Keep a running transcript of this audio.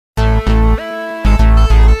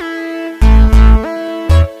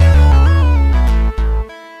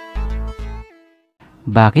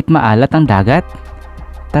Bakit maalat ang dagat?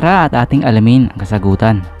 Tara at ating alamin ang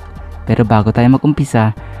kasagutan. Pero bago tayo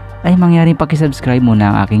mag-umpisa, ay mangyaring pakisubscribe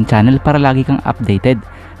muna ang aking channel para lagi kang updated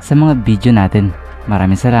sa mga video natin.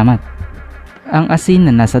 Maraming salamat. Ang asin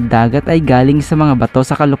na nasa dagat ay galing sa mga bato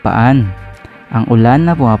sa kalupaan. Ang ulan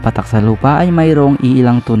na pumapatak sa lupa ay mayroong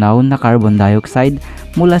iilang tunaw na carbon dioxide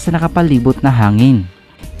mula sa nakapalibot na hangin.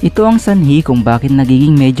 Ito ang sanhi kung bakit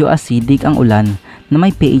nagiging medyo acidic ang ulan na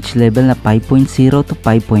may pH level na 5.0 to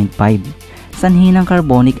 5.5, sanhi ng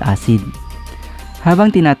carbonic acid.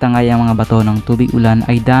 Habang tinatangay ang mga bato ng tubig ulan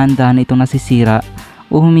ay dahan-dahan itong nasisira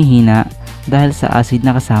o humihina dahil sa acid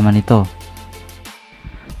na kasama nito.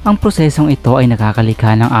 Ang prosesong ito ay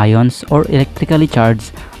nakakalikha ng ions or electrically charged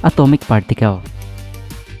atomic particle.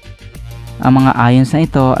 Ang mga ions na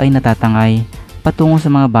ito ay natatangay patungo sa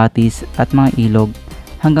mga batis at mga ilog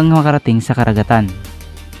hanggang makarating sa karagatan.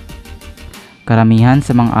 Karamihan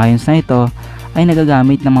sa mga ions na ito ay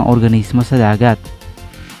nagagamit ng mga organismo sa dagat.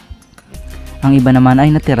 Ang iba naman ay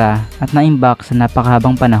natira at naimbak sa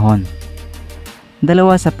napakahabang panahon.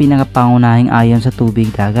 Dalawa sa pinakapangunahing ion sa tubig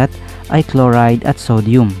dagat ay chloride at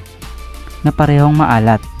sodium, na parehong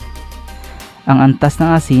maalat. Ang antas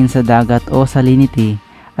ng asin sa dagat o salinity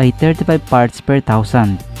ay 35 parts per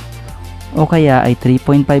thousand, o kaya ay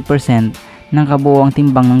 3.5% ng kabuoang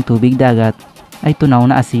timbang ng tubig dagat ay tunaw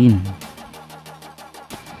na asin.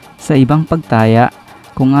 Sa ibang pagtaya,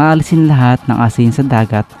 kung aalisin lahat ng asin sa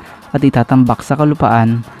dagat at itatambak sa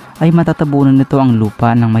kalupaan, ay matatabunan nito ang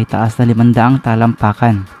lupa ng may taas na 500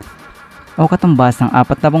 talampakan o katumbas ng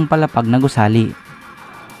 40 palapag na gusali.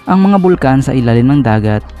 Ang mga bulkan sa ilalim ng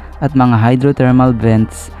dagat at mga hydrothermal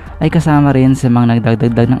vents ay kasama rin sa mga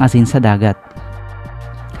nagdagdag ng asin sa dagat.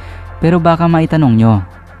 Pero baka maitanong nyo,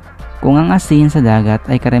 kung ang asin sa dagat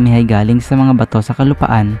ay karamihay galing sa mga bato sa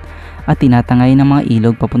kalupaan at tinatangay ng mga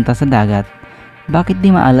ilog papunta sa dagat, bakit di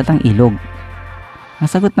maalat ang ilog? Ang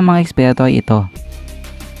sagot ng mga eksperto ay ito.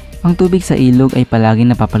 Ang tubig sa ilog ay palaging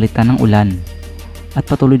napapalitan ng ulan at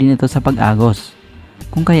patuloy din ito sa pag-agos.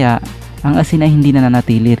 Kung kaya, ang asin ay hindi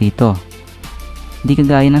nananatili rito. Hindi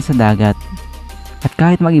kagaya ng sa dagat. At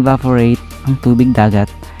kahit mag-evaporate ang tubig dagat,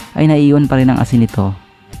 ay naiiwan pa rin ang asin nito.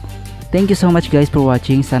 Thank you so much guys for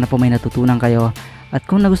watching. Sana po may natutunan kayo. At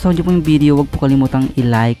kung nagustuhan niyo po yung video, huwag po kalimutang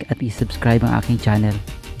i-like at i-subscribe ang aking channel.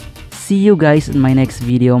 See you guys in my next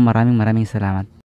video. Maraming salamat.